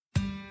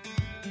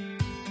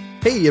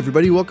Hey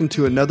everybody, welcome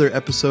to another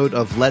episode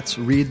of Let's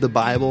Read the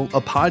Bible,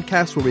 a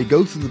podcast where we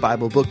go through the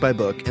Bible book by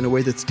book in a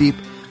way that's deep,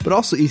 but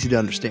also easy to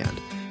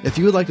understand. If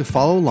you would like to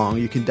follow along,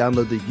 you can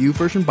download the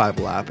YouVersion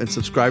Bible app and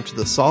subscribe to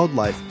the Solid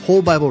Life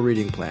Whole Bible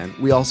Reading Plan.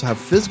 We also have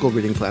physical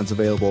reading plans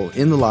available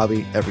in the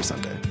lobby every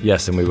Sunday.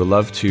 Yes, and we would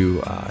love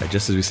to,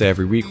 just as we say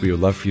every week, we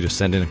would love for you to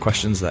send in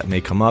questions that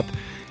may come up,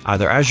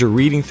 either as you're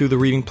reading through the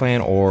reading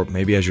plan or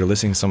maybe as you're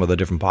listening to some of the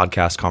different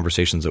podcast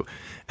conversations that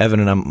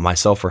Evan and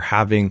myself are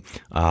having.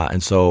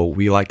 And so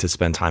we like to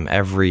spend time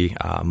every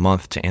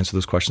month to answer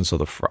those questions. So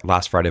the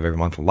last Friday of every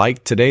month,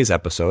 like today's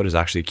episode, is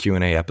actually a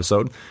Q&A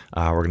episode.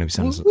 We're going to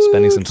be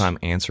spending some time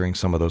answering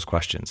some of those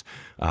questions.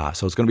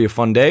 So it's going to be a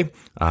fun day.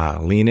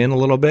 Lean in a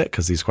little bit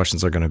because these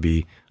questions are going to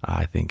be,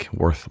 I think,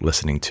 worth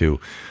listening to.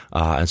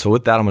 And so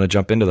with that, I'm going to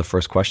jump into the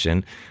first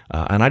question.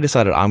 And I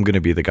decided I'm going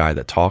to be the guy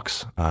that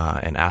talks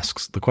and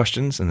asks the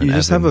questions. And then you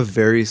just have a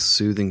very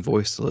soothing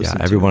voice to listen to.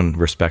 Yeah, everyone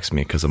respects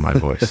me because of my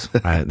voice.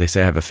 They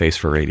say I have a face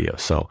for radio.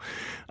 So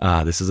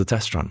this is a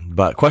test run.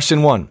 But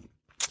question one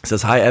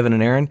says, "Hi, Evan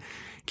and Aaron.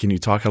 Can you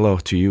talk hello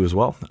to you as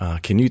well?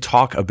 Can you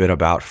talk a bit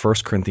about 1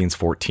 Corinthians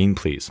 14,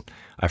 please?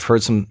 I've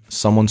heard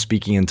someone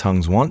speaking in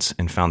tongues once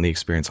and found the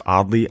experience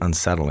oddly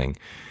unsettling.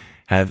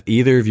 Have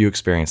either of you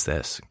experienced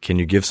this? Can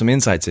you give some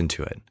insights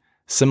into it?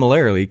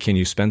 Similarly, can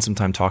you spend some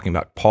time talking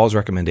about Paul's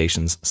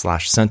recommendations /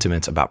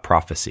 sentiments about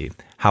prophecy?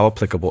 How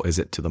applicable is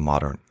it to the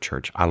modern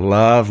church?" I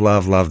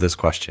love this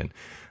question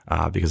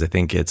because I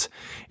think it's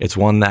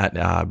one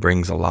that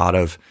brings a lot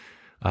of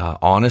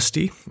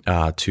honesty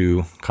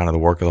to kind of the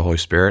work of the Holy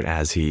Spirit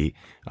as He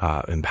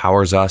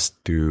empowers us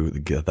through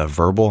the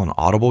verbal and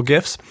audible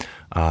gifts.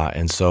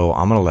 And so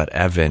I'm going to let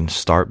Evan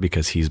start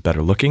because he's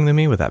better looking than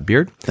me with that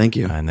beard. Thank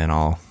you. And then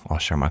I'll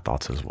share my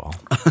thoughts as well.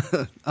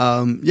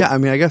 Yeah, I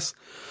mean, I guess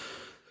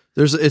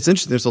it's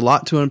interesting. There's a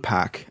lot to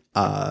unpack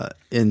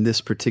in this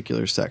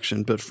particular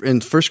section, but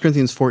in 1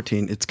 Corinthians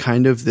 14, it's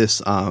kind of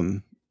this,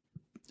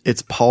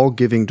 it's Paul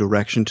giving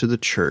direction to the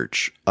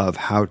church of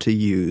how to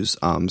use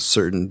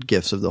certain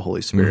gifts of the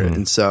Holy Spirit. Mm-hmm.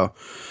 And so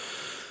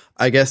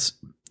I guess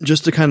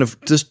just to kind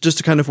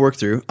of work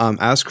through,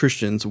 as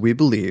Christians, we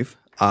believe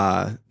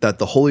that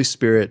the Holy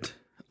Spirit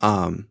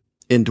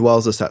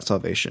indwells us at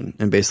salvation.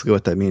 And basically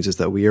what that means is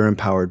that we are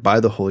empowered by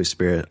the Holy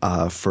Spirit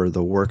for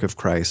the work of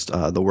Christ,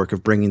 the work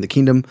of bringing the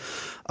kingdom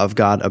of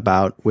God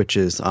about, which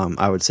is,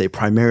 I would say,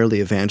 primarily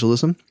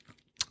evangelism.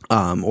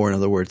 Or in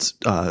other words,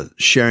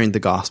 sharing the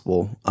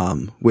gospel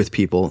with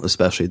people,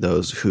 especially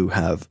those who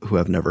have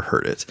never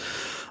heard it.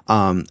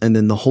 And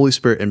then the Holy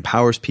Spirit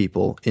empowers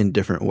people in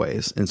different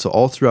ways. And so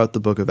all throughout the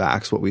book of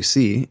Acts, what we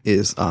see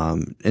is,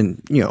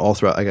 and all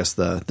throughout, I guess,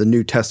 the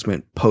New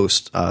Testament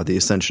post the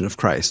ascension of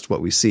Christ,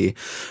 what we see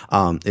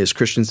is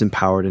Christians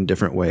empowered in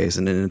different ways.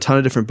 And in a ton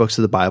of different books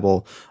of the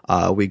Bible,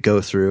 we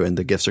go through and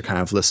the gifts are kind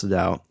of listed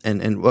out.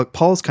 And what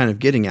Paul's kind of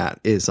getting at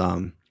is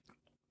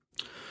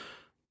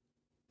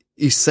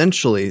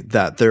essentially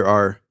that there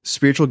are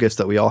spiritual gifts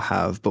that we all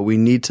have, but we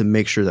need to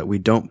make sure that we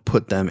don't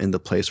put them in the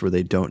place where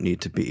they don't need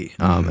to be.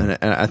 And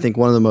I think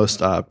one of the most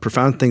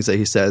profound things that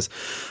he says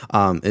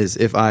is,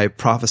 if I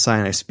prophesy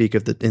and I speak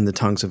in the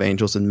tongues of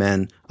angels and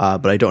men,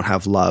 but I don't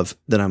have love,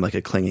 then I'm like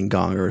a clanging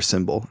gong or a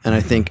cymbal. And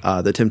I think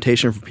the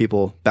temptation for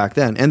people back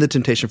then and the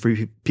temptation for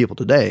people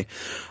today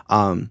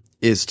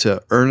is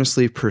to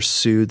earnestly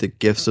pursue the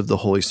gifts of the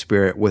Holy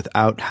Spirit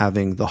without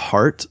having the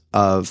heart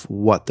of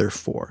what they're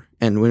for.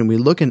 And when we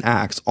look in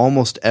Acts,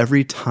 almost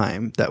every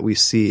time that we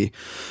see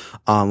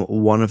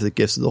one of the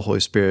gifts of the Holy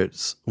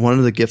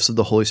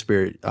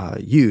Spirit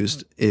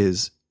used,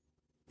 is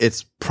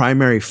its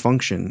primary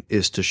function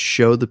is to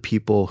show the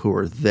people who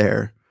are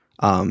there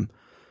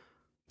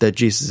that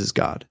Jesus is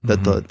God,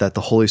 that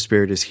the Holy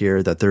Spirit is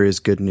here, that there is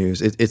good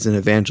news. It's an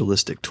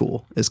evangelistic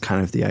tool, is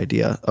kind of the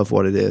idea of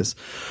what it is.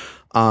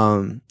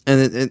 And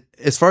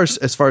as far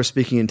as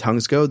speaking in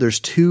tongues go, there's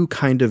two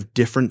kind of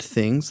different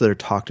things that are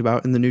talked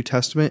about in the New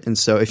Testament. And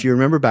so if you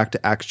remember back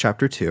to Acts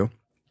chapter 2,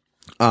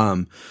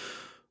 one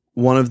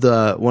of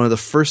the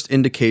first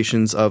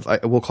indications of,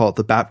 we'll call it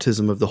the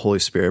baptism of the Holy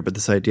Spirit, but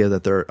this idea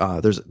that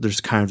there's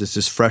kind of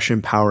this fresh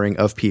empowering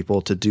of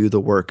people to do the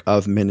work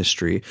of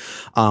ministry.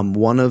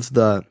 One of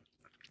the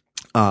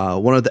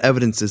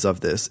evidences of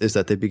this is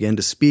that they begin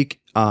to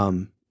speak,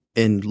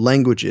 in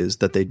languages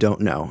that they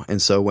don't know.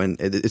 And so when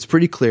it's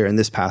pretty clear in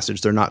this passage,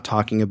 they're not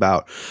talking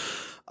about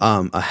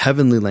a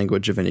heavenly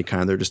language of any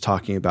kind. They're just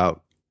talking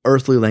about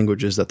earthly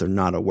languages that they're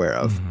not aware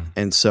of. Mm-hmm.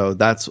 And so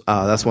that's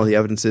one of the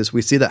evidences.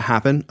 We see that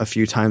happen a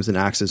few times in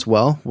Acts as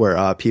well,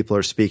 where people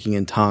are speaking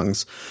in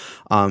tongues.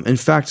 In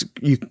fact,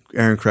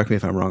 Aaron, correct me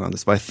if I'm wrong on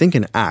this, but I think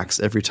in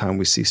Acts, every time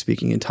we see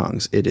speaking in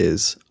tongues, it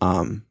is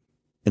an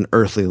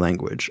earthly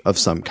language of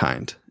some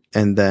kind.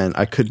 And then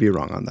I could be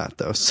wrong on that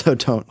though, so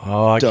don't.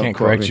 Oh, I can't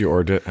correct you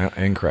or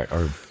incorrect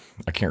or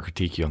I can't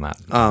critique you on that.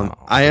 I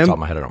Off am the top of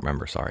my head, I don't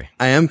remember. Sorry.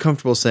 I am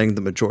comfortable saying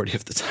the majority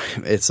of the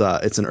time it's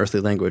an earthly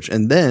language.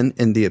 And then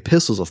in the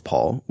epistles of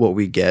Paul, what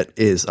we get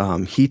is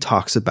he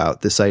talks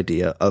about this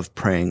idea of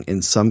praying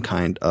in some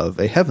kind of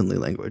a heavenly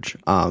language.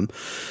 And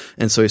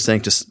so he's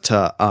saying to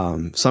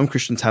some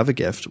Christians have a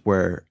gift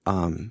where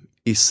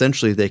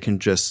essentially they can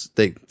just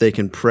they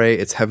can pray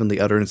its heavenly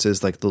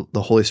utterances, like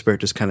the Holy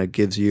Spirit just kind of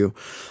gives you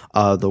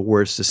the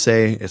words to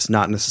say. It's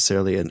not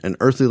necessarily an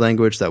earthly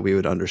language that we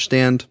would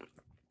understand.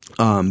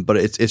 But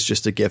it's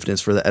just a gift, and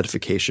it's for the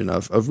edification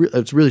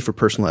it's really for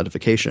personal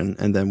edification.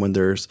 And then when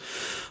there's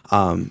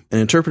an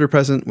interpreter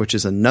present, which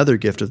is another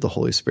gift of the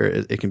Holy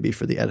Spirit, it can be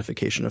for the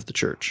edification of the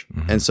church.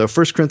 Mm-hmm. And so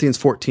 1 Corinthians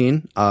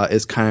 14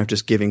 is kind of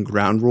just giving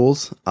ground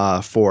rules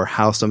for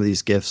how some of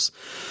these gifts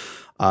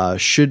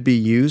should be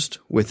used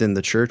within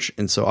the church.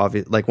 And so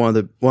like one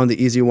of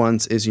the easy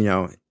ones is,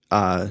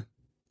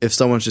 if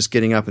someone's just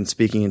getting up and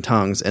speaking in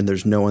tongues and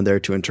there's no one there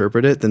to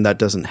interpret it, then that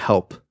doesn't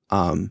help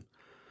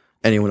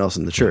anyone else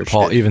in the church.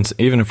 Paul, even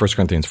in 1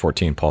 Corinthians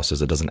 14, Paul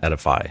says it doesn't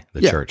edify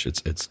the church.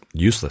 It's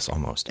useless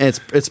almost. And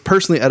it's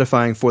personally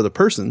edifying for the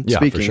person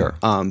speaking. For sure.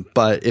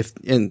 But if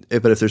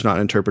there's not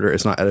an interpreter,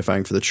 it's not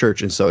edifying for the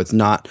church, and so it's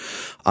not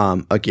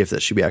a gift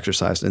that should be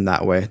exercised in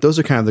that way. Those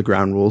are kind of the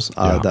ground rules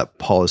that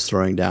Paul is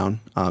throwing down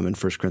in 1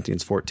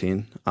 Corinthians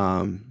 14.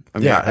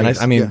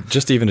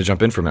 Just even to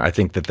jump in for a minute, I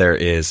think that there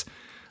is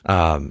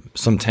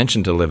some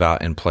tension to live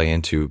out and play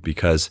into,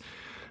 because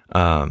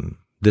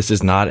this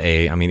is not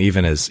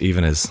even as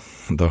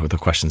the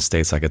question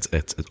states, like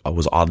it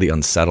was oddly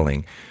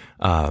unsettling.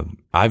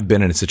 I've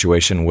been in a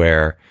situation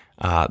where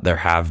there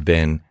have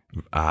been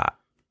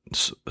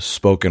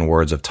spoken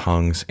words of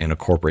tongues in a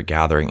corporate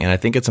gathering, and I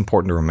think it's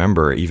important to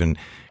remember, even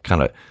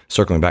kind of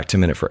circling back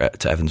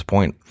to Evan's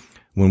point,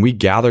 when we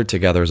gather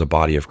together as a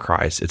body of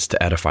Christ, it's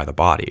to edify the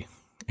body,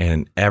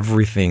 and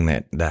everything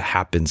that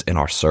happens in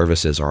our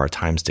services or our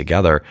times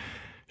together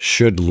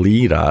should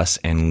lead us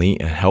and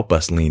help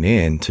us lean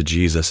in to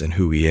Jesus and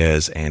who he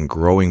is, and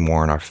growing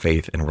more in our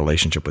faith and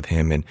relationship with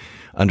him, and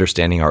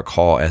understanding our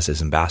call as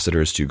his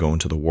ambassadors to go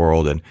into the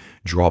world and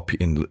draw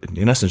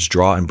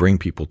and bring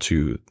people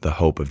to the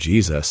hope of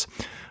Jesus,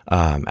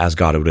 as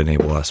God would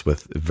enable us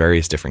with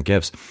various different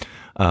gifts.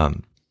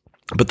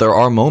 But there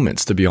are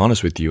moments, to be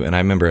honest with you, and I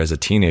remember as a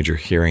teenager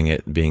hearing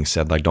it being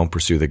said, like, don't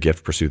pursue the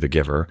gift, pursue the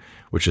giver,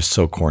 which is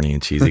so corny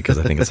and cheesy because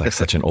I think it's like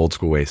such an old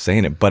school way of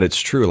saying it. But it's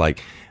true.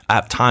 Like,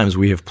 at times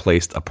we have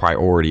placed a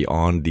priority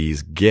on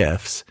these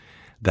gifts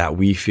that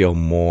we feel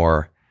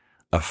more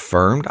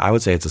affirmed. I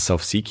would say it's a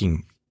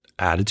self-seeking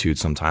attitude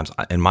sometimes.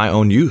 In my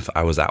own youth,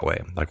 I was that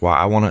way. Like, well,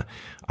 I want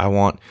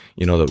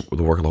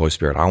the work of the Holy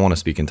Spirit. I want to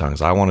speak in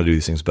tongues. I want to do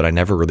these things, but I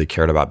never really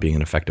cared about being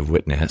an effective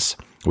witness,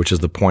 which is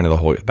the point of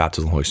the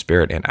baptism of the Holy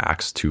Spirit in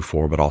Acts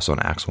 2:4, but also in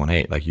Acts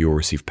 1:8. Like, you will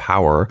receive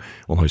power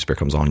when the Holy Spirit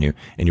comes on you,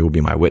 and you will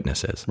be my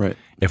witnesses. Right.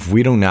 If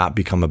we do not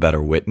become a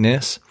better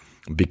witness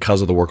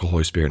because of the work of the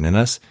Holy Spirit in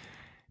us,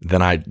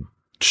 then I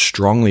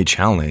strongly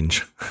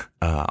challenge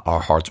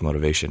our heart's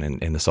motivation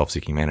in the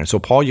self-seeking manner. So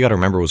Paul, you got to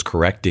remember, was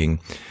correcting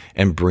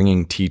and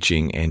bringing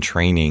teaching and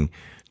training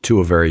to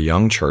a very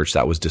young church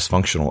that was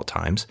dysfunctional at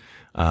times.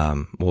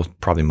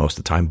 Probably most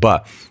of the time,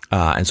 but,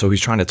 and so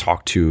he's trying to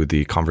talk to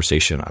the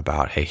conversation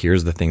about, hey,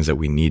 here's the things that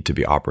we need to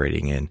be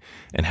operating in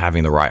and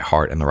having the right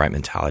heart and the right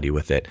mentality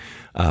with it.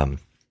 And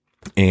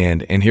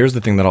here's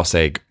the thing that I'll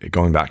say,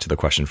 going back to the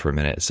question for a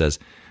minute. It says,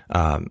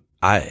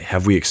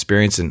 have we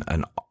experienced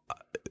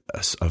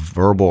a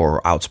verbal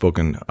or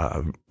outspoken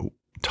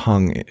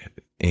tongue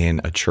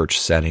in a church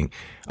setting?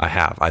 I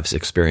have. I've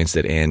experienced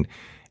it in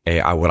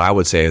what I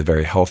would say a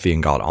very healthy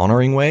and God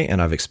honoring way,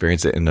 and I've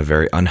experienced it in a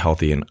very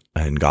unhealthy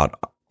and God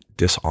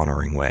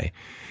dishonoring way.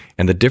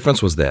 And the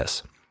difference was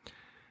this: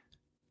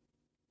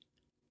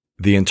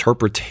 the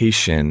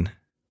interpretation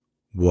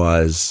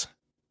was,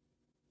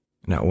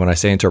 now when I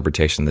say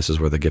interpretation, this is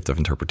where the gift of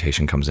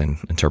interpretation comes in.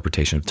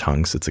 Interpretation of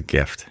tongues, it's a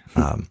gift.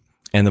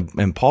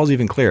 And Paul's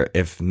even clear: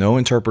 if no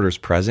interpreter is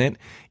present,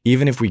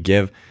 even if we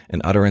give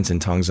an utterance in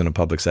tongues in a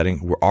public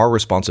setting, our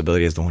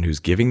responsibility as the one who's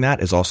giving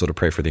that is also to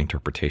pray for the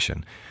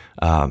interpretation.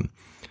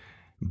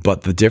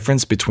 But the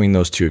difference between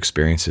those two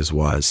experiences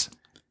was,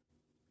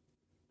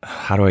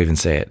 how do I even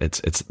say it?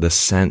 It's the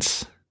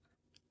sense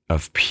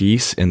of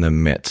peace in the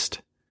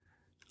midst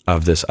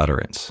of this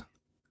utterance.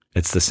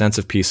 It's the sense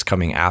of peace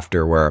coming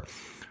after,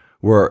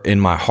 where in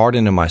my heart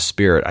and in my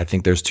spirit, I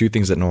think there's two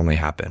things that normally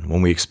happen.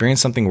 When we experience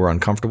something we're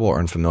uncomfortable or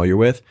unfamiliar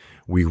with,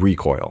 we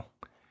recoil.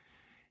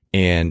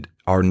 And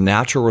our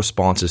natural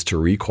response is to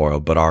recoil,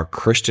 but our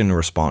Christian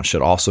response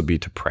should also be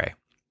to pray.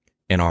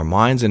 In our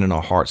minds and in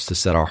our hearts, to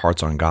set our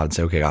hearts on God and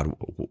say, okay, God,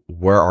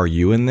 where are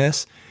you in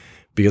this?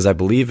 Because I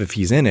believe if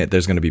he's in it,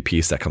 there's going to be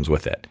peace that comes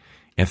with it.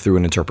 And through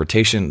an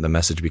interpretation, the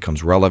message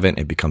becomes relevant,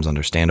 it becomes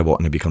understandable,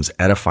 and it becomes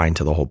edifying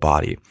to the whole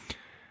body.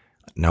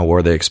 Now,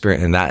 where the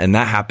experience, and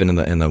that happened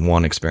in the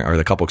one experience, or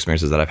the couple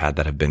experiences that I've had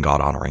that have been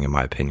God honoring, in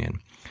my opinion.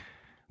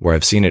 Where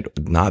I've seen it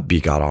not be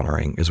God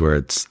honoring is where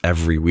it's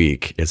every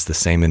week, it's the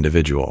same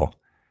individual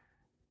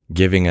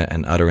giving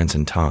an utterance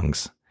in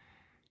tongues,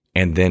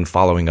 and then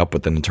following up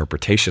with an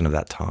interpretation of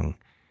that tongue,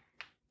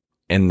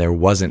 and there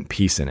wasn't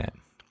peace in it.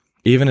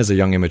 Even as a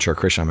young, immature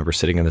Christian, I remember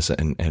sitting in this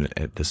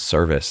at this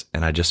service,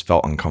 and I just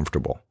felt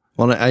uncomfortable.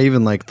 Well, I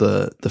even like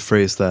the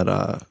phrase that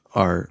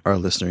our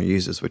listener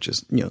uses, which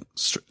is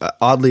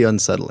oddly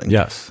unsettling.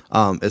 Yes,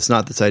 it's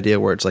not this idea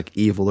where it's like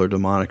evil or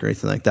demonic or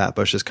anything like that,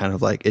 but it's just kind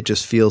of like it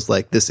just feels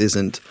like this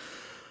isn't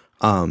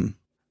the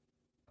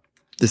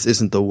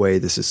way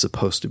this is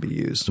supposed to be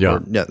used.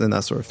 And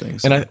that sort of thing.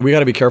 So. And we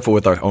got to be careful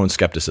with our own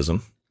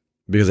skepticism,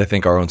 because I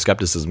think our own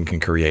skepticism can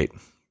create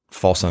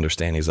false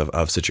understandings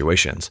of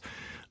situations.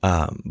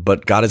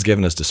 But God has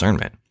given us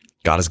discernment.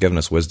 God has given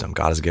us wisdom.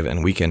 God has given,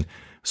 and we can.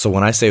 So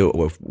when I say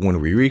when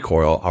we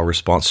recoil, our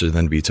response should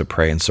then be to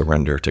pray and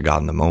surrender to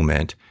God in the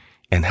moment,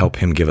 and help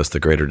Him give us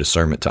the greater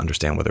discernment to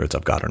understand whether it's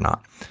of God or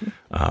not.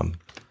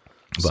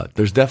 But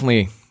there's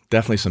definitely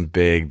some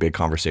big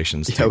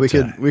conversations. Yeah, we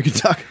could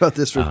talk about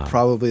this for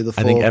probably the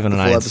full. I think Evan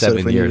and I in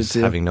 7 years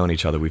having known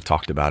each other, we've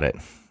talked about it.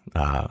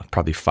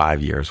 Probably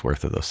 5 years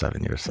worth of those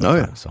 7 years.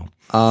 So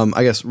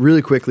I guess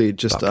really quickly,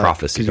 just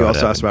prophecy, because you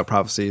also asked about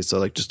prophecy, so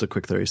like just a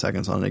quick 30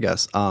 seconds on it, I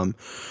guess.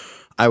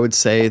 I would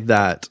say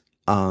that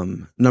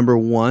number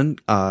one,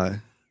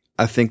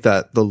 I think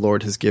that the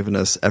Lord has given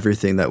us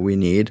everything that we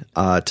need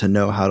to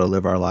know how to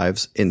live our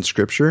lives in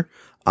Scripture,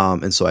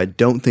 and so I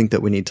don't think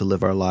that we need to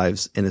live our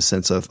lives in a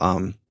sense of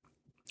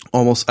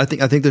almost. I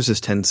think there's this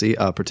tendency,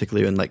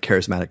 particularly in like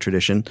charismatic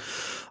tradition,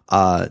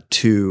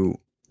 to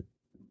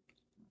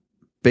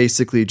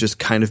basically just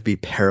kind of be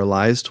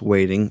paralyzed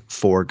waiting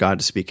for God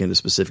to speak into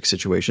specific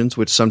situations,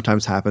 which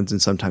sometimes happens and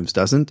sometimes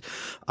doesn't.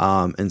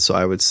 And so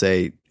I would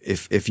say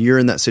if you're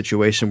in that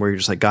situation where you're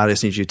just like, God, I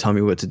just need you to tell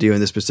me what to do in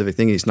this specific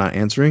thing, and He's not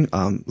answering,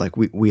 like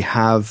we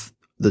have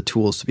the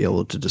tools to be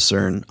able to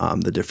discern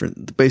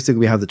basically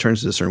we have the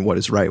terms to discern what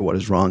is right, what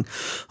is wrong,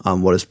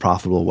 what is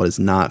profitable, what is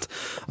not.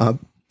 And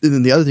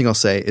then the other thing I'll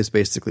say is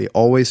basically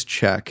always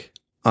check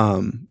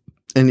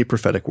any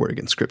prophetic word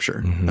against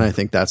Scripture. Mm-hmm. And I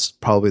think that's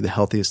probably the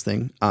healthiest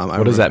thing.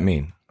 What does that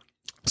mean?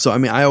 So, I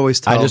mean, I always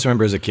tell... I just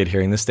remember as a kid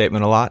hearing this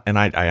statement a lot, and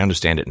I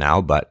understand it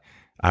now, but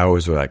I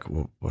always was like,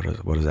 well,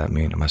 what does that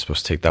mean? Am I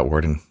supposed to take that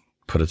word and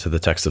put it to the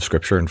text of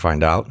Scripture and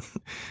find out?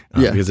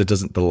 Because it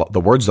doesn't, the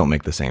words don't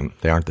make the same.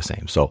 They aren't the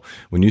same. So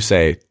when you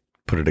say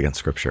put it against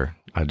Scripture,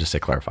 I'd just say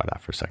clarify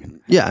that for a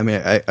second. Yeah, I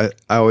mean, I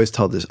always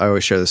tell this. I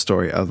always share this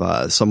story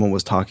of someone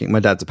was talking.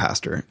 My dad's a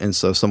pastor, and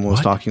so someone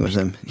was talking with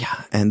him.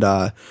 Yeah, and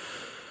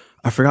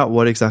I forgot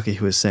what exactly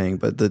he was saying,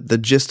 but the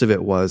gist of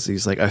it was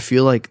he's like, I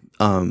feel like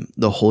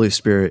the Holy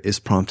Spirit is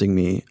prompting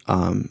me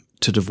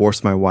to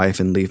divorce my wife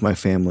and leave my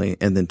family,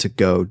 and then to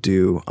go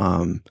do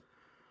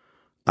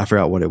I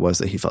forgot what it was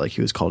that he felt like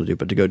he was called to do,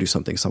 but to go do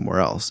something somewhere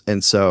else.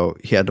 And so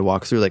he had to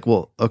walk through like,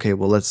 well,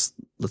 let's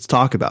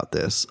talk about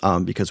this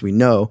because we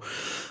know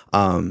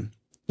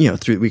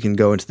we can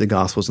go into the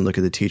Gospels and look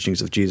at the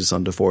teachings of Jesus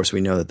on divorce.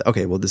 We know that,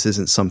 okay, well, this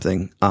isn't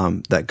something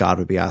that God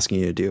would be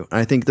asking you to do.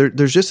 And I think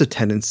there's just a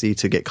tendency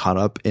to get caught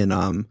up in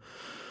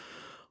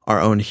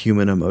our own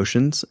human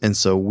emotions. And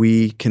so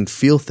we can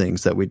feel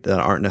things that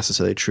aren't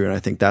necessarily true. And I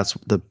think that's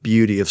the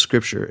beauty of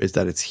Scripture, is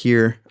that it's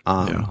here.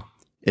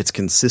 It's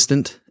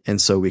consistent. And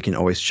so we can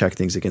always check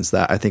things against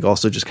that. I think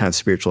also just kind of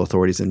spiritual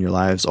authorities in your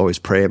lives, always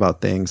pray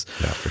about things.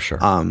 Yeah, for sure.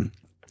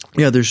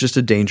 There's just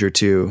a danger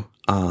to,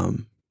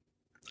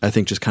 I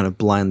think, just kind of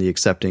blindly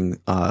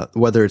accepting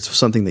whether it's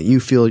something that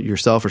you feel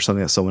yourself or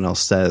something that someone else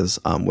says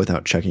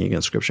without checking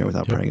against Scripture and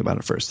without praying about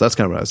it first. So that's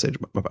kind of what I would say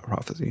about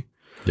prophecy.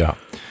 Yeah,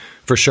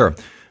 for sure.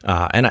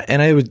 And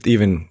I would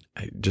even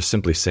just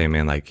simply say,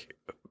 man, like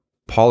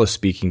Paul is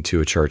speaking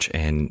to a church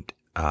and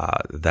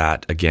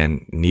that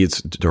again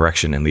needs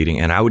direction and leading.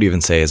 And I would even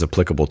say is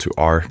applicable to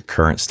our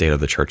current state of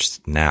the church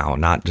now,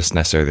 not just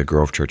necessarily the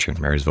Grove Church in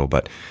Marysville,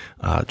 but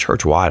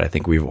church-wide. I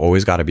think we've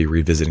always got to be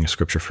revisiting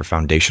Scripture for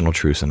foundational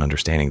truths and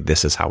understanding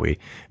this is how we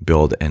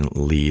build and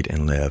lead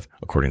and live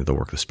according to the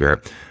work of the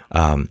Spirit.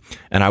 And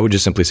I would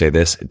just simply say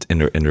this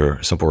in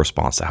a simple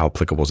response to how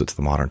applicable is it to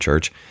the modern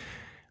church.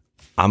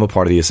 I'm a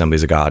part of the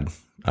Assemblies of God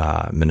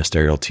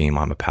ministerial team.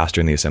 I'm a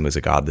pastor in the Assemblies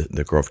of God.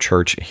 The Grove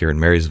Church here in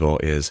Marysville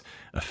is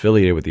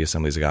affiliated with the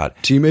Assemblies of God.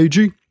 Team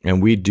AG.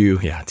 And we do,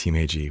 Team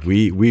AG.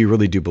 We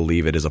really do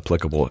believe it is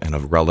applicable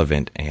and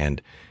relevant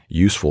and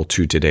useful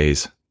to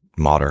today's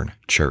modern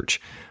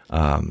church.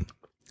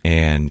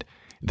 And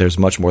there's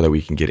much more that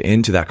we can get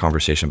into that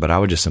conversation, but I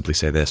would just simply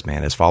say this,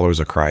 man, as followers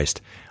of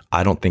Christ,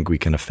 I don't think we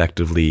can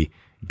effectively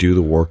do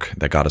the work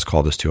that God has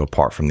called us to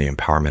apart from the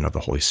empowerment of the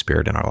Holy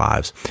Spirit in our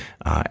lives.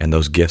 And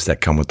those gifts that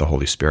come with the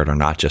Holy Spirit are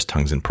not just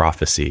tongues and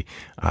prophecy.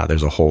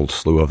 There's a whole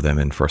slew of them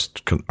in 1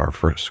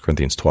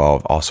 Corinthians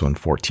 12, also in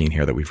 14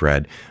 here that we've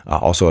read.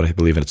 Also, I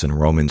believe it's in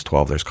Romans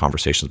 12, there's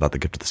conversations about the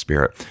gift of the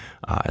Spirit.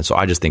 And so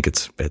I just think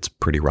it's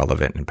pretty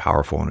relevant and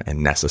powerful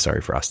and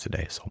necessary for us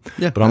today. So,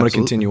 but I'm going to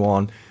continue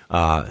on.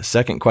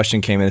 Second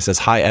question came in. It says,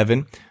 "Hi,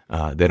 Evan.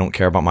 They don't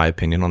care about my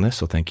opinion on this,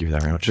 so thank you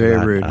very much for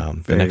that.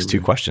 Rude. The next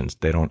two questions,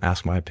 they don't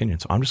ask my opinion,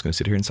 so I'm just going to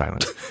sit here in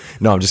silence."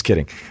 No, I'm just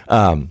kidding.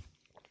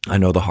 I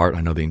know the heart,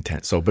 I know the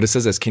intent. So, but it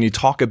says this, can you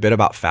talk a bit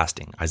about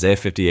fasting? Isaiah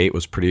 58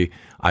 was pretty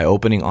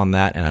eye-opening on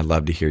that, and I'd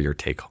love to hear your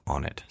take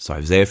on it. So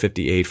Isaiah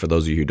 58, for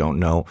those of you who don't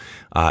know,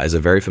 is a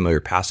very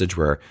familiar passage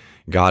where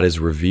God is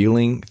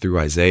revealing through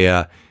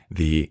Isaiah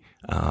the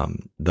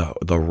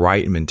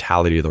right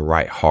mentality, the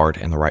right heart,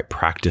 and the right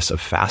practice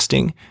of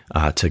fasting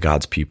to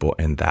God's people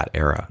in that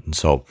era. And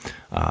so,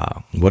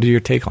 what are your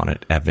take on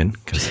it, Evan?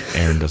 Because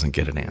Aaron doesn't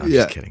get it. I'm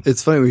just kidding.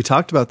 It's funny. We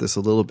talked about this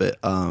a little bit.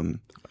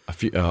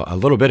 A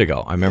little bit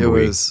ago. I remember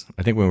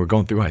I think when we were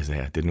going through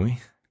Isaiah, didn't we?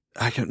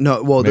 I don't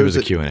know. Well, there was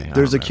a Q&A.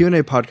 There's a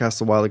Q&A podcast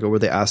a while ago where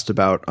they asked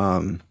about,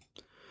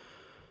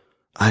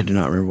 I do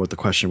not remember what the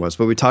question was,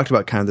 but we talked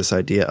about kind of this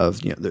idea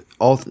of,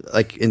 all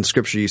like in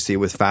scripture you see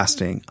with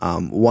fasting,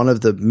 one of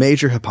the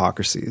major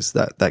hypocrisies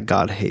that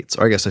God hates,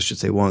 or I guess I should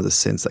say one of the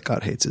sins that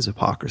God hates is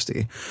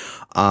hypocrisy.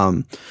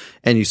 And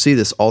you see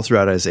this all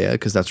throughout Isaiah,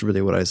 because that's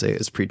really what Isaiah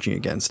is preaching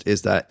against,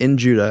 is that in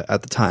Judah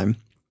at the time,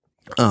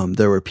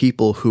 there were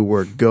people who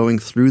were going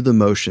through the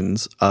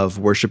motions of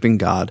worshiping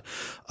God,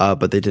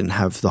 but they didn't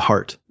have the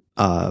heart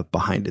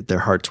behind it. Their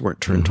hearts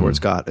weren't turned towards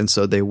God. And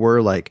so they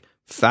were like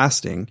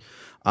fasting,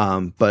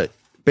 but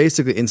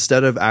basically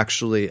instead of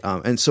actually,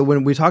 and so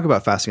when we talk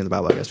about fasting in the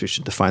Bible, I guess we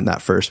should define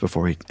that first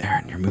before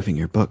Aaron, you're moving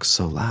your books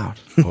so loud.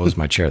 It was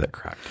my chair that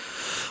cracked.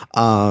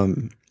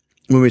 When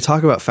we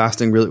talk about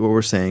fasting, really what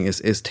we're saying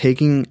is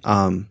taking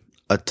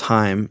a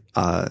time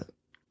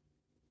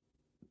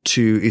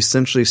to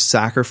essentially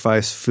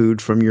sacrifice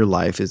food from your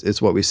life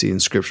is what we see in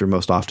scripture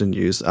most often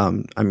used.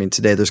 I mean,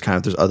 today there's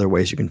other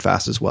ways you can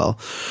fast as well.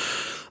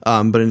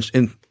 But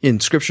in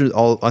scripture,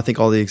 I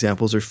think all the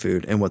examples are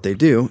food, and what they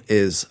do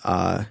is,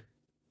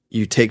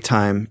 you take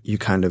time, you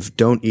kind of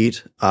don't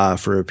eat,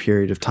 for a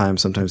period of time.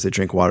 Sometimes they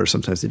drink water,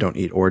 sometimes they don't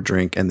eat or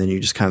drink. And then you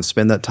just kind of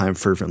spend that time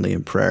fervently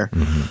in prayer.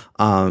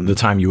 The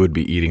time you would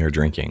be eating or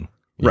drinking,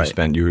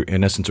 you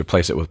in essence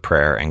replace it with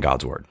prayer and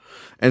God's word.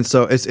 And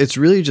so it's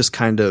really just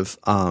kind of,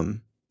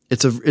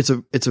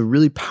 it's a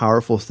really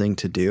powerful thing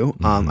to do.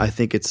 I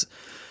think it's,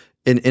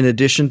 in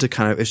addition to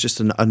kind of, it's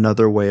just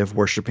another way of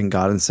worshiping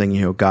God and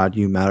saying, God,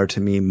 you matter to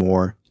me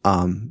more,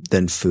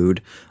 than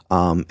food.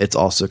 It's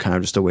also kind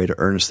of just a way to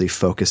earnestly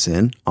focus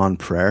in on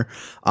prayer.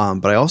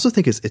 But I also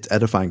think it's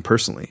edifying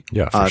personally,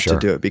 for sure. to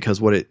do it,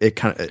 because what it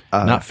kind of,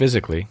 not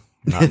physically,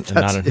 not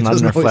in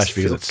our flesh,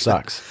 because it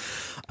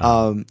sucks.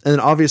 And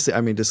then obviously,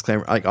 I mean,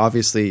 disclaimer, like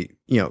obviously,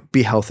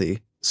 be healthy.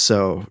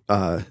 So,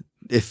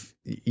 if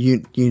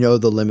you know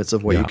the limits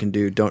of what you can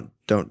do, don't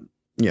drive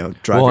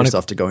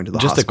yourself to going to the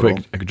hospital.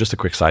 Just a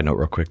quick side note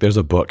real quick. There's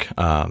a book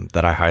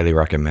that I highly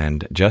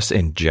recommend just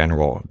in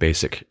general,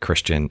 basic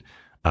Christian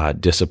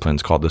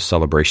disciplines, called The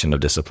Celebration of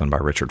Discipline by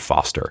Richard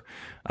Foster.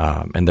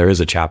 And there is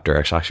a chapter,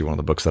 actually one of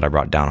the books that I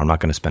brought down. I'm not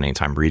going to spend any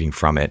time reading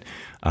from it,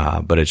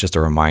 but it's just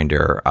a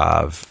reminder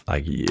of,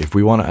 like, if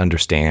we want to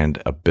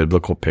understand a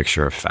biblical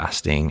picture of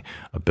fasting,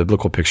 a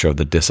biblical picture of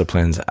the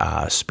disciplines,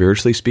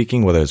 spiritually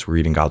speaking, whether it's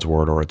reading God's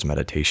word or it's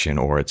meditation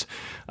or it's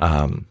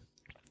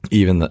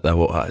even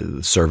the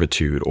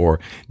servitude or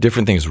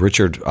different things.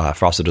 Richard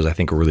Foster does, I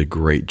think, a really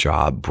great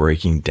job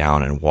breaking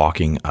down and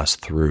walking us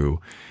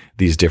through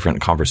these different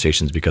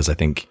conversations, because I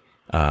think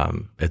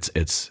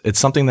it's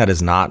something that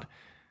is not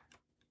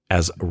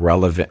as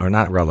relevant, or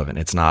not relevant.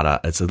 It's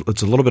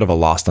a little bit of a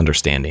lost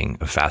understanding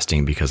of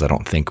fasting, because I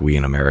don't think we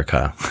in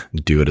America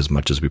do it as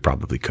much as we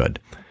probably could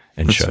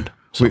and should.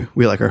 So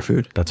we like our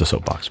food. That's a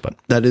soapbox, but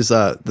that is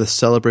The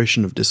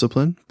Celebration of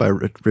Discipline by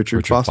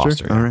Richard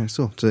Foster. Yeah. All right,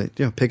 so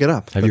pick it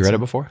up. Have you read it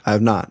before? I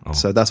have not. Oh.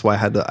 So that's why I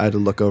had to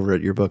look over at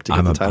your book to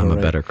get the title. I'm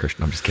a better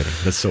Christian. I'm just kidding.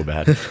 That's so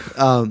bad.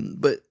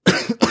 But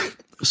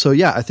so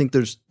yeah, I think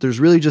there's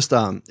really just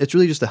it's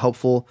really just a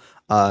helpful,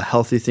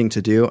 healthy thing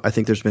to do. I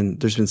think there's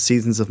been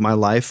seasons of my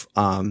life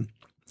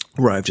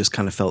where I've just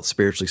kind of felt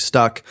spiritually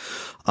stuck,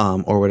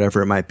 or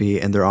whatever it might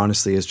be, and there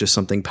honestly is just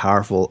something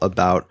powerful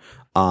about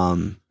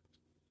I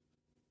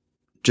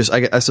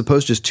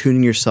suppose just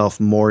tuning yourself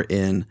more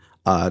in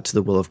to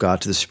the will of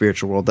God, to the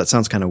spiritual world. That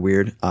sounds kind of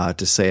weird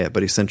to say it,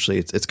 but essentially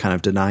it's kind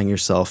of denying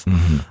yourself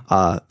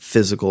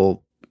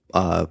physical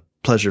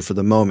pleasure for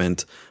the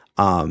moment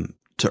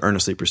to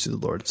earnestly pursue the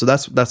Lord. So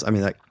that's I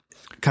mean, that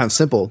kind of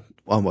simple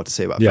on what to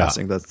say about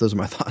fasting. Those are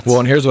my thoughts. Well,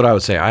 and here's what I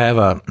would say.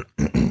 I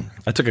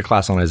took a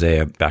class on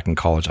Isaiah back in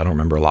college. I don't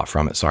remember a lot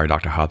from it. Sorry,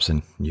 Dr.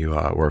 Hobson. You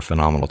were a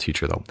phenomenal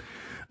teacher, though.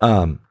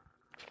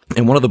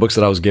 And one of the books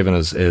that I was given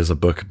is a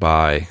book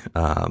by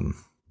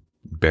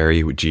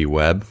Barry G.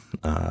 Webb,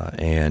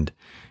 and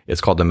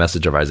it's called The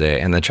Message of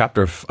Isaiah. And the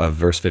chapter of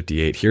verse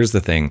 58, here's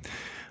the thing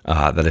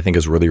that I think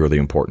is really, really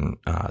important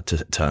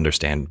to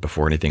understand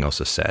before anything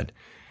else is said.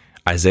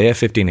 Isaiah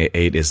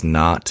 58 is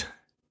not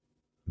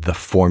the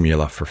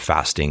formula for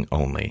fasting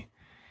only.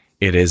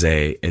 It's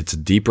a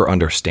deeper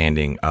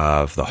understanding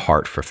of the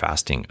heart for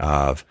fasting,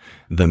 of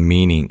the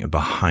meaning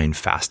behind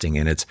fasting.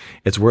 And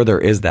it's where there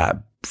is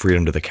that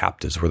freedom to the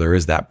captives, where there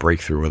is that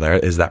breakthrough, where there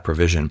is that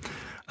provision.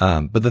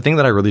 But the thing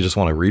that I really just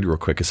want to read real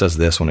quick, it says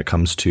this when it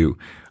comes to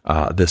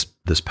this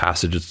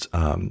passage. It's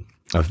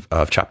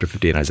of chapter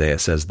 58 in Isaiah, it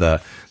says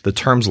the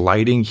terms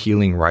lighting,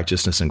 healing,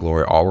 righteousness, and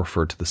glory all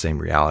refer to the same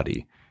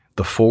reality,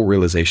 the full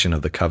realization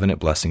of the covenant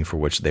blessing for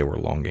which they were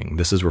longing.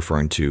 This is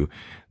referring to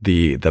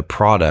the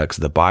products,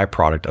 the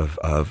byproduct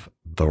of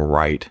the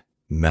right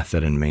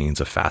method and means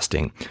of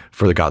fasting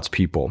for the God's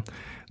people.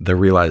 They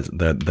realize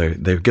that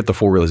they get the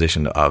full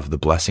realization of the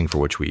blessing for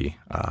which we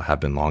have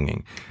been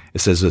longing. It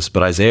says this,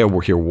 but Isaiah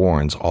here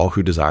warns all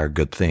who desire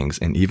good things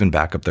and even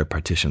back up their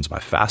petitions by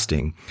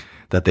fasting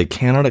that they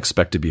cannot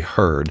expect to be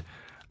heard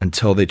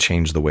until they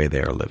change the way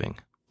they are living.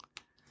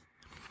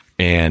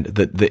 And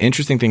the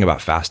interesting thing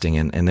about fasting,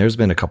 and there's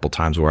been a couple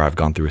times where I've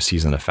gone through a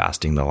season of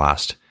fasting the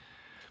last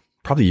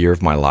probably year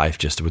of my life,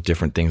 just with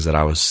different things that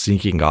I was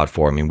seeking God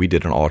for. I mean, we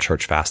did an all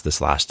church fast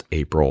this last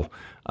April,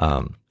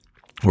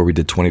 where we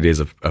did 20 days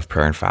of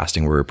prayer and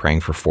fasting, where we were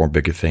praying for 4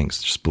 bigger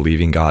things, just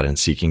believing God and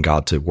seeking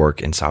God to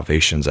work in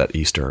salvations at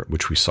Easter,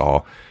 which we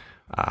saw,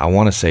 I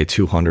want to say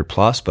 200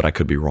 plus, but I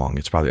could be wrong.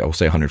 It's probably, I'll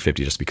say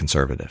 150 just to be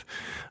conservative.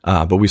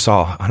 But we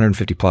saw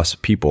 150 plus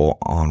people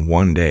on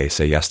one day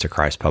say yes to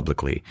Christ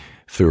publicly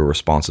through a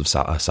responsive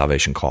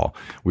salvation call.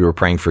 We were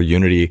praying for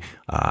unity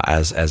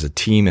as a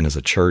team and as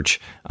a church,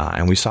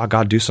 and we saw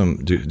God do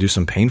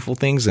some painful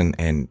things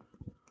and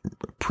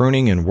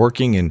pruning and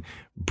working and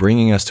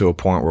bringing us to a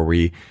point where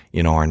we,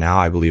 are now,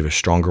 I believe, a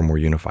stronger, more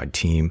unified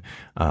team.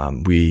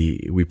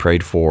 We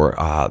prayed for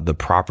the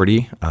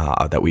property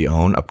that we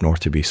own up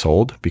north to be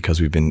sold, because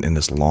we've been in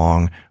this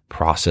long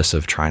process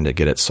of trying to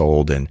get it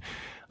sold, and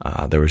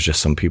there was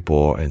just some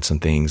people and some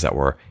things that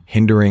were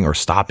hindering or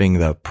stopping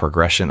the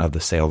progression of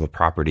the sale of the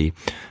property,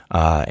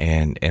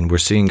 and we're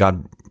seeing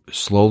God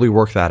slowly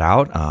work that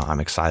out. I'm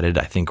excited.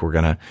 I think we're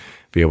gonna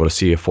be able to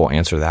see a full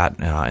answer to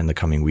that in the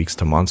coming weeks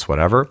to months,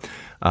 whatever.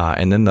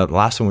 And then the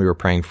last one we were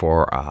praying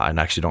for, and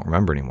I actually don't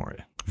remember anymore.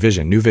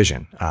 New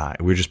vision.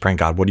 We were just praying,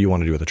 God, what do you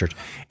want to do with the church?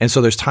 And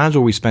so there's times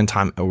where we spend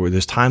time, or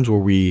there's times where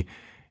we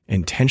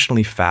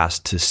intentionally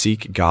fast to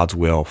seek God's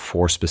will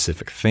for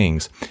specific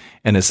things.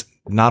 And it's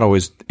not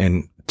always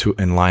in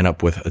line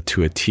up with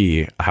to a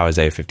T how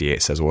Isaiah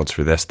 58 says, well, it's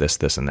for this, this,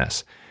 this, and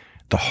this.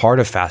 The heart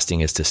of fasting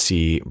is to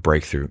see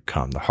breakthrough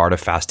come. The heart of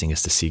fasting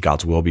is to see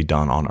God's will be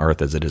done on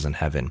earth as it is in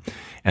heaven.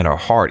 And our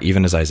heart,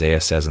 even as Isaiah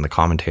says in the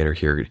commentator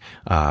here,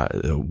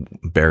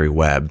 Barry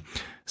Webb,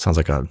 sounds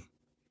like a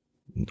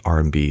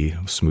R&B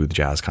smooth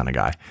jazz kind of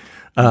guy.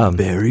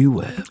 Barry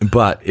Webb.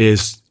 But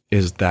is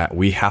that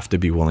we have to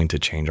be willing to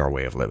change our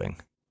way of living.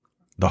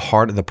 The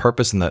heart, the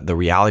purpose, and the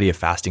reality of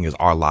fasting is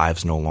our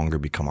lives no longer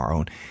become our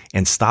own.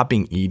 And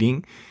stopping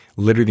eating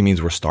literally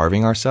means we're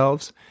starving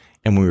ourselves.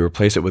 And when we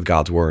replace it with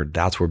God's word,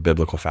 that's where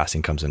biblical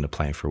fasting comes into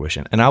play and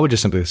fruition. And I would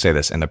just simply say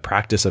this, in the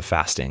practice of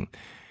fasting,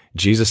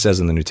 Jesus says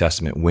in the New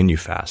Testament, when you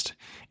fast,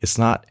 it's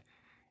not,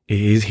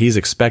 he's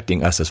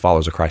expecting us as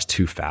followers of Christ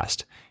to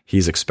fast.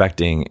 He's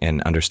expecting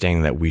and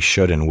understanding that we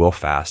should and will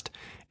fast.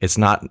 It's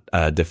not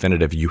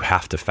definitive, you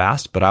have to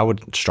fast, but I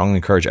would strongly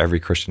encourage every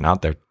Christian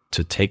out there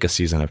to take a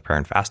season of prayer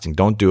and fasting.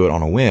 Don't do it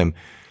on a whim,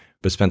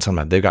 but spend some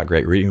time. They've got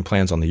great reading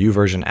plans on the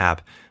YouVersion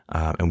app.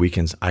 And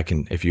I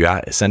can, if you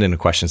send in a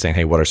question saying,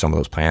 hey, what are some of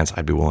those plans?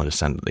 I'd be willing to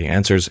send the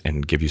answers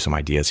and give you some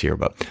ideas here.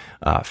 But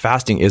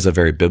fasting is a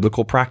very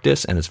biblical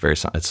practice, and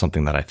it's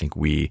something that I think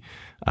we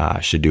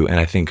should do. And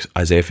I think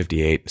Isaiah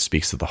 58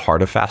 speaks to the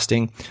heart of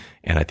fasting,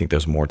 and I think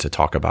there's more to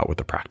talk about with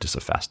the practice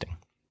of fasting.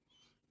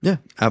 Yeah,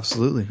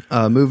 absolutely.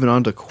 Moving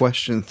on to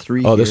question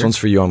 3. Oh, this one's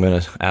for you. I'm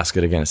going to ask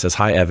it again. It says,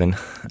 hi, Evan.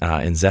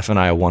 In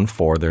Zephaniah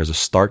 1:4, there's a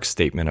stark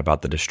statement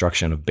about the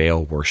destruction of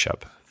Baal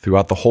worship.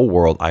 Throughout the whole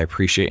world, I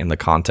appreciate in the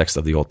context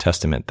of the Old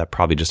Testament, that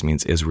probably just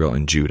means Israel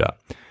and Judah.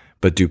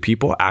 But do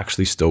people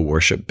actually still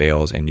worship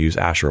Baals and use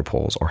Asherah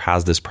poles, or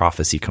has this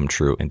prophecy come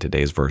true in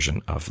today's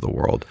version of the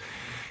world?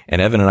 And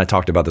Evan and I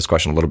talked about this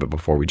question a little bit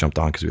before we jumped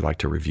on, because we like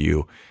to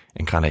review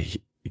and kind of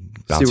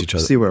bounce each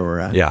other. See where we're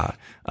at. Yeah.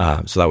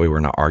 So that way we're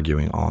not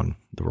arguing on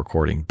the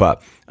recording.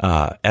 But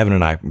Evan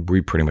and I,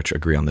 we pretty much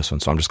agree on this one.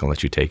 So I'm just going to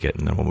let you take it,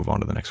 and then we'll move on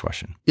to the next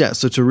question. Yeah.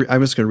 So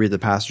I'm just going to read the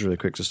passage really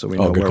quick, just so we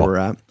know where we're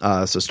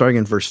at. So starting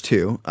in verse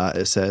 2,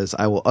 it says,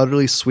 I will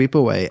utterly sweep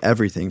away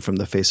everything from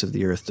the face of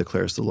the earth,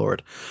 declares the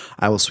Lord.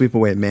 I will sweep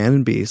away man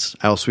and beast.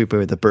 I will sweep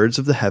away the birds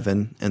of the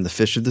heaven and the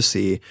fish of the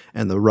sea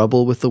and the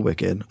rubble with the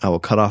wicked. I will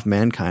cut off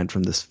mankind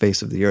from this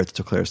face of the earth,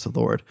 declares the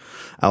Lord.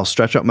 I will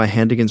stretch out my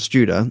hand against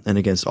Judah and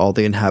against all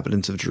the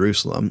inhabitants of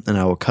Jerusalem, and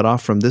I will cut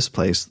off from this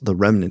place the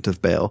remnant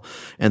of Baal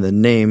and the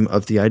name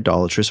of the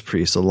idolatrous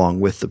priests along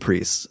with the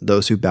priests,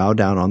 those who bow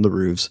down on the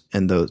roofs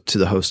and those to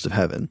the host of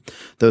heaven,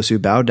 those who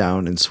bow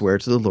down and swear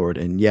to the Lord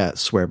and yet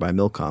swear by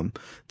Milcom,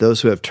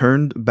 those who have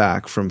turned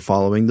back from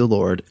following the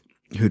Lord,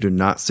 who do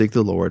not seek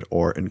the Lord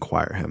or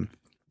inquire him.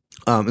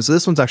 So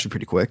this one's actually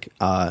pretty quick.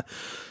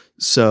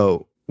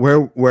 So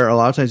where a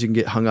lot of times you can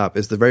get hung up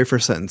is the very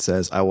first sentence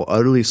says, I will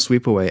utterly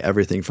sweep away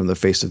everything from the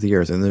face of the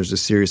earth. And there's a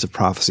series of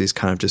prophecies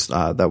kind of just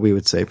that we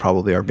would say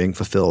probably are being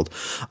fulfilled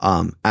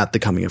at the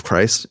coming of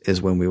Christ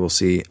is when we will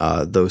see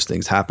those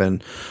things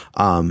happen.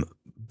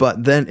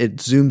 But then it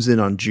zooms in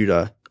on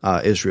Judah,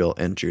 Israel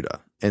and Judah.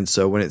 And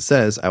so when it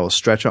says, I will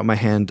stretch out my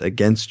hand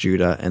against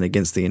Judah and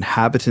against the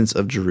inhabitants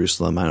of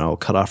Jerusalem, and I will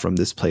cut off from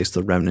this place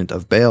the remnant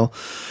of Baal.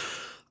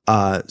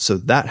 So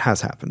that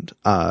has happened.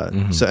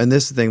 So, and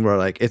this thing where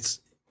like,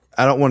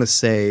 I don't want to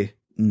say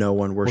no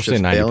one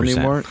worships Baal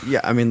anymore.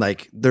 Yeah. I mean,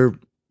 like there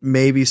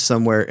maybe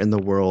somewhere in the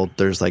world,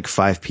 there's like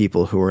 5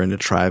 people who are in a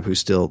tribe who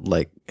still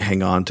like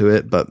hang on to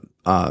it. But,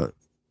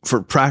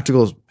 for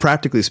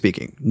practically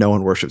speaking, no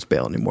one worships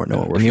Baal anymore. No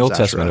one worships in the Old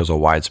Asherah. Testament, it was a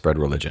widespread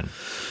religion.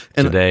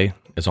 And today,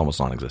 it's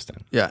almost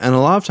non-existent. Yeah, and a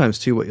lot of times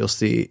too, what you'll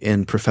see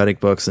in prophetic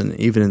books, and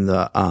even in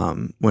the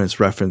when it's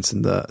referenced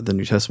in the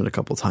New Testament a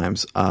couple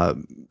times,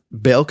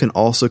 Baal can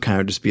also kind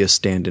of just be a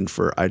stand-in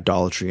for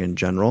idolatry in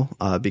general,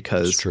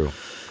 because It's true.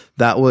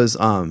 that was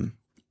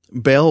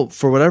Baal,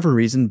 for whatever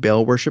reason,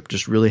 Baal worship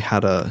just really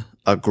had a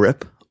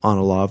grip on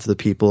a lot of the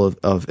people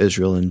of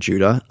Israel and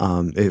Judah.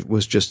 It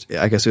was just,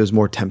 I guess it was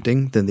more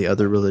tempting than the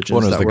other religions.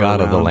 Well, it was that the were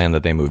god of the around. land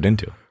that they moved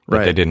into. Like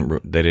Right.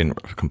 They didn't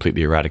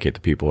completely eradicate the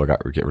people or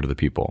get rid of the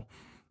people.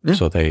 Yeah.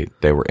 So they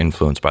were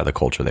influenced by the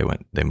culture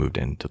they moved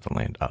into the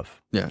land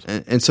of. Yeah,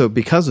 and so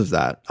because of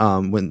that,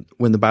 when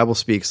the Bible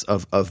speaks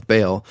of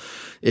Baal,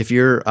 if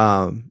you're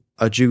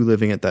a Jew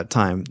living at that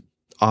time,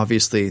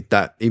 obviously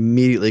that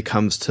immediately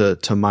comes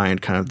to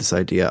mind kind of this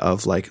idea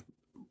of like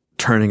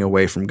turning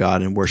away from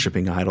God and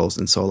worshiping idols.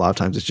 And so a lot of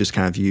times it's just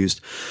kind of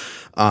used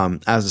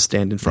as a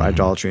stand-in for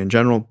idolatry in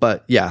general.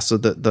 But yeah, so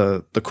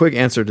the quick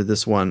answer to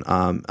this one,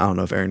 I don't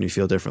know if Aaron, you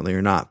feel differently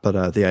or not,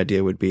 but the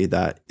idea would be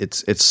that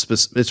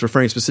it's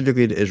referring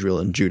specifically to Israel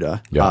and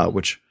Judah,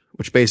 which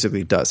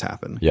basically does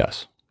happen.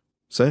 Yes.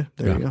 So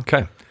there you go.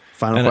 Okay.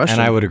 Final question.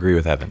 And I would agree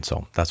with Evan,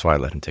 so that's why I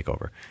let him take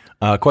over.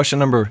 Question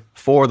number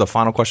 4, the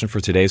final question for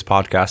today's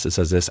podcast. It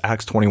says this: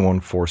 Acts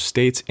 21:4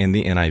 states in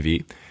the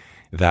NIV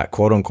that,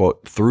 quote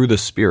unquote, through the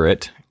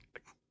Spirit,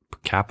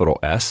 capital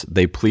S,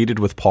 they pleaded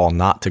with Paul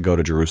not to go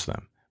to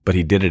Jerusalem, but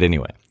he did it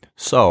anyway.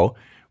 So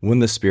when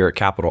the Spirit,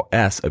 capital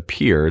S,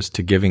 appears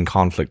to giving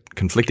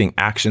conflicting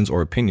actions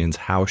or opinions,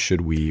 how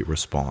should we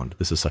respond?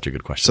 This is such a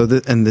good question.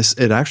 So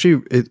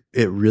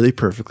it really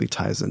perfectly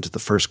ties into the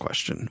first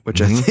question, which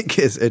I think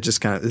it's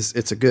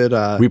a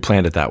good. We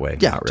planned it that way.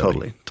 Yeah, Not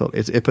really. totally.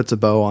 It puts a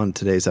bow on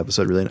today's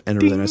episode really in a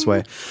really nice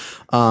way.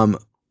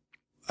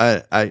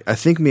 I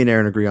think me and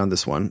Aaron agree on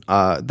this one,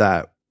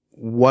 that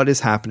what is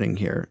happening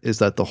here is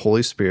that the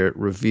Holy Spirit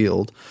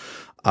revealed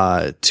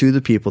to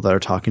the people that are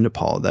talking to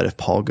Paul that if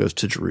Paul goes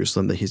to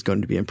Jerusalem, that he's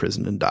going to be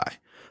imprisoned and die.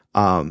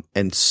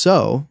 And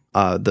so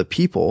the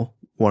people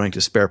wanting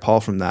to spare Paul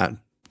from that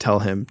tell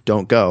him,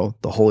 don't go.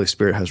 The Holy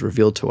Spirit has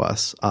revealed to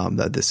us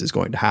that this is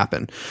going to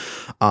happen.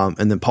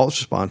 And then Paul's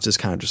response is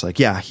kind of just like,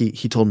 yeah,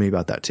 he told me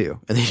about that too.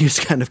 And then he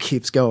just kind of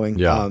keeps going.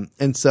 Yeah.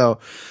 And so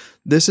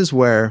this is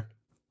where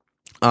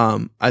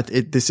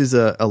this is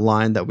a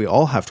line that we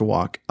all have to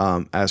walk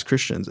as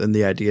Christians. And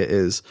the idea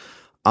is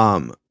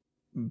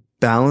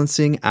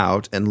balancing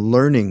out and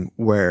learning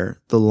where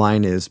the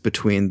line is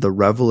between the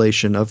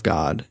revelation of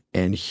God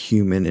and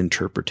human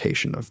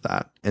interpretation of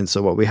that. And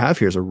so what we have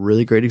here is a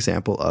really great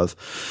example of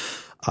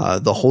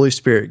the Holy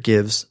Spirit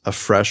gives a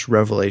fresh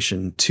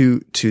revelation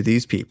to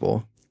these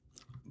people,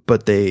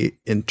 but they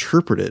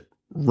interpret it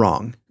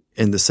wrong.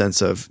 In the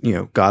sense of,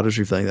 God is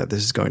revealing that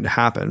this is going to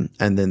happen.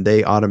 And then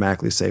they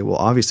automatically say, well,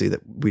 obviously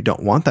that we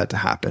don't want that to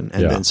happen.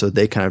 And then so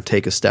they kind of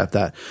take a step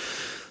that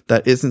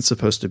isn't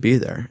supposed to be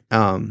there.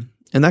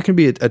 And that can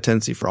be a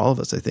tendency for all of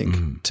us, I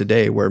think,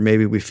 today, where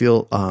maybe we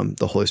feel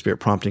the Holy Spirit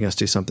prompting us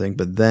to do something,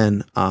 but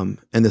then, and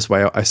this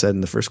way I said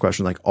in the first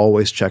question, like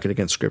always check it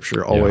against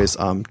Scripture, always,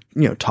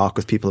 talk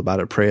with people about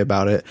it, pray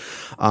about it,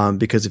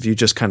 because if you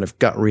just kind of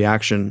gut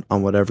reaction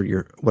on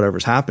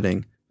whatever's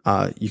happening,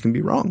 you can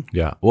be wrong.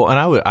 Yeah. Well, and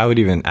I would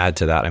even add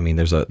to that. I mean,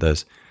 there's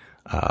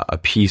a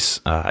piece,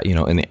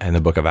 in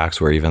the book of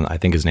Acts where even I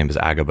think his name is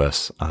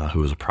Agabus,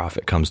 who was a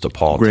prophet, comes to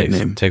Paul,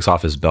 takes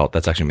off his belt.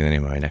 That's actually the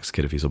name of my next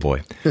kid if he's a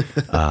boy.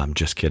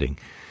 Just kidding.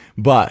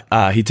 But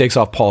he takes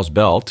off Paul's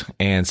belt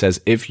and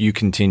says, if you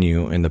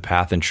continue in the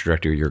path and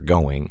trajectory you're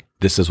going,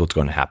 this is what's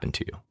going to happen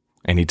to you.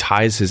 And he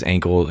ties his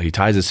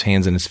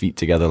hands and his feet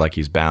together like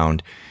he's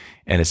bound.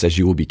 And it says,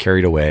 you will be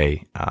carried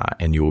away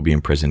and you will be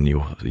in prison.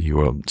 You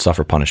will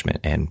suffer punishment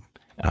and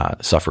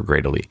suffer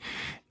greatly.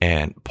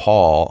 And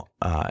Paul,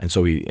 and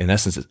so he, in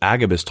essence,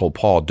 Agabus told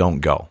Paul, don't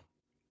go.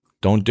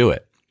 Don't do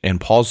it. And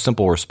Paul's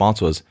simple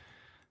response was,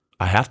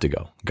 I have to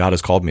go. God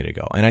has called me to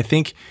go. And I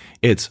think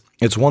it's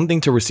one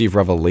thing to receive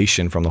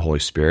revelation from the Holy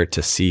Spirit,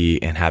 to see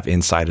and have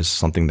insight as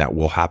something that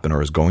will happen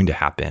or is going to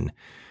happen.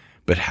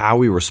 But how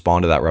we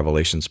respond to that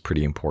revelation is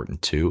pretty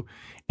important too.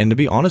 And to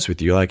be honest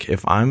with you, like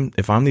if I'm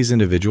these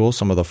individuals,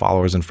 some of the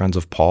followers and friends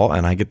of Paul,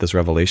 and I get this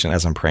revelation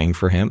as I'm praying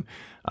for him,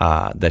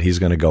 that he's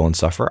going to go and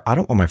suffer, I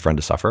don't want my friend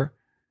to suffer.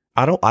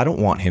 I don't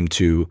want him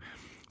to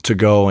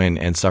go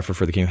and suffer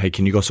for the kingdom. Hey,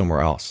 can you go somewhere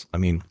else? I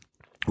mean,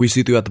 we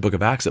see throughout the book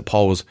of Acts that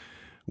Paul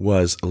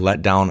was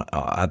let down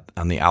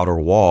on the outer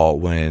wall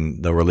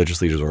when the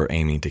religious leaders were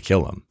aiming to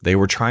kill him. They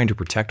were trying to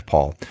protect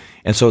Paul.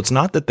 And so it's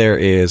not that there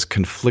is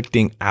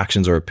conflicting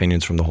actions or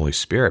opinions from the Holy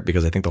Spirit,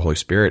 because I think the Holy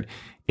Spirit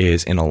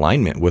is in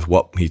alignment with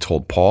what he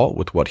told Paul,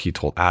 with what he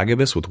told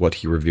Agabus, with what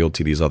he revealed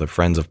to these other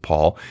friends of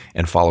Paul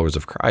and followers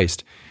of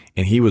Christ.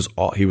 And he was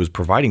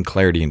providing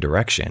clarity and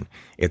direction.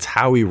 It's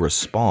how we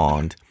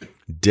respond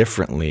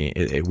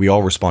differently. We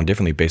all respond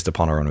differently based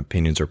upon our own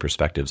opinions or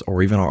perspectives,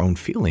 or even our own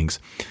feelings.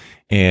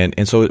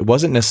 And so it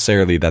wasn't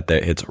necessarily that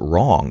it's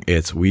wrong.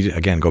 It's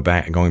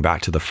going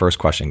back to the first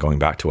question, going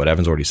back to what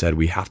Evan's already said.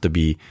 We have to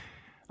be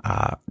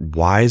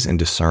wise and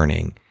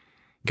discerning.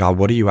 God,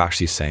 what are you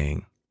actually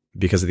saying?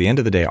 Because at the end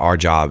of the day, our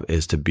job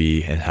is to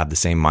be and have the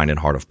same mind and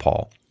heart of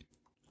Paul.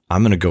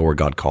 I'm going to go where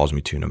God calls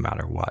me to, no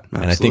matter what.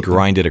 Absolutely. And I think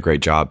Ryan did a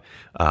great job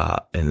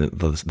in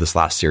this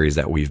last series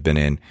that we've been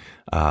in,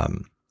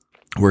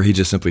 where he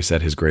just simply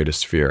said his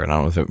greatest fear. And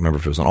I don't remember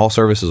if it was on all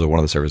services or one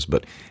of the services,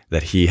 but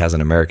that he has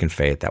an American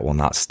faith that will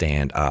not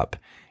stand up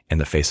in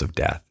the face of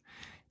death.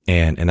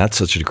 And that's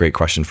such a great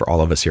question for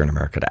all of us here in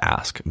America to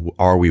ask.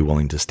 Are we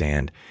willing to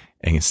stand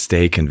and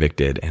stay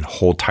convicted and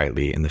hold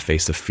tightly in the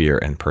face of fear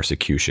and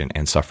persecution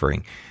and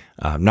suffering?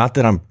 Not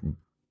that I'm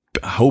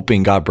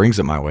hoping God brings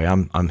it my way.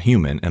 I'm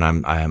human, and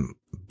I am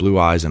blue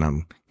eyes, and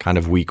I'm kind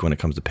of weak when it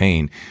comes to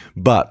pain.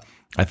 But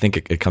I think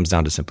it comes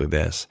down to simply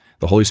this: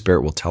 the Holy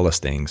Spirit will tell us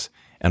things,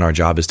 and our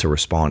job is to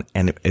respond.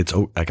 And it's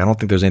like, I don't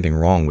think there's anything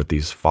wrong with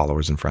these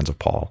followers and friends of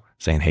Paul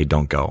saying, "Hey,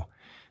 don't go,"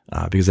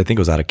 because I think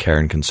it was out of care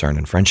and concern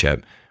and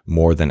friendship,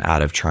 more than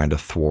out of trying to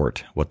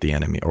thwart what the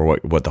enemy, or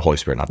what the Holy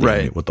Spirit, not the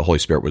enemy, what the Holy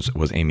Spirit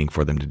was aiming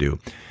for them to do.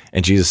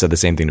 And Jesus said the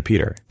same thing to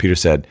Peter. Peter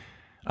said,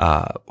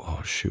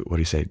 what did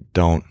he say?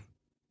 Don't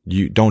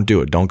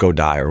do it. Don't go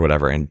die or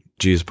whatever. And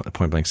Jesus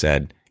point blank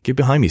said, "Get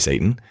behind me,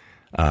 Satan,"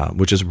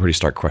 which is a pretty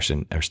stark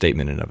question or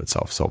statement in and of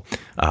itself. So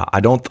I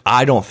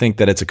don't think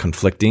that it's a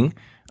conflicting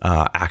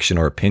action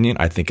or opinion.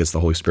 I think it's the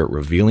Holy Spirit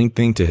revealing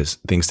things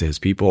to his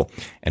people,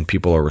 and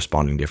people are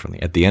responding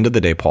differently. At the end of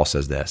the day, Paul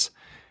says this: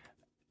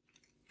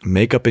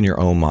 make up in your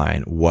own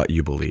mind what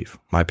you believe.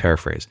 My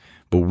paraphrase.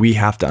 But we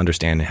have to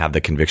understand and have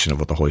the conviction of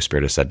what the Holy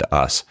Spirit has said to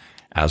us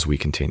as we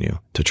continue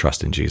to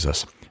trust in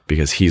Jesus,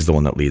 because he's the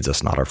one that leads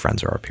us, not our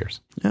friends or our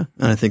peers. Yeah.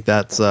 And I think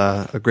that's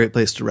a great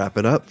place to wrap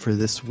it up for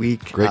this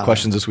week. Great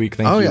questions this week.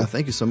 Thank you. Oh, yeah.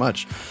 Thank you so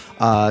much.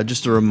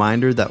 Just a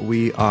reminder that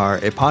we are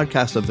a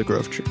podcast of the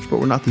Grove Church,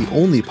 but we're not the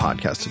only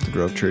podcast of the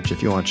Grove Church.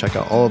 If you want to check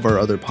out all of our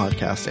other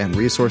podcasts and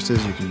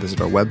resources, you can visit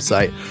our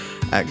website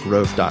at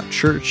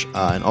grove.church,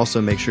 and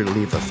also make sure to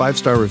leave a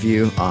 5-star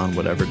review on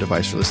whatever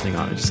device you're listening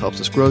on. It just helps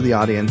us grow the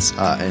audience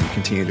and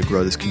continue to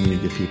grow this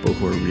community of people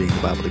who are reading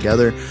the Bible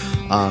together.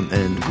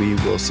 And we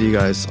will see you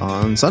guys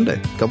on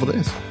Sunday, a couple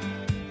days.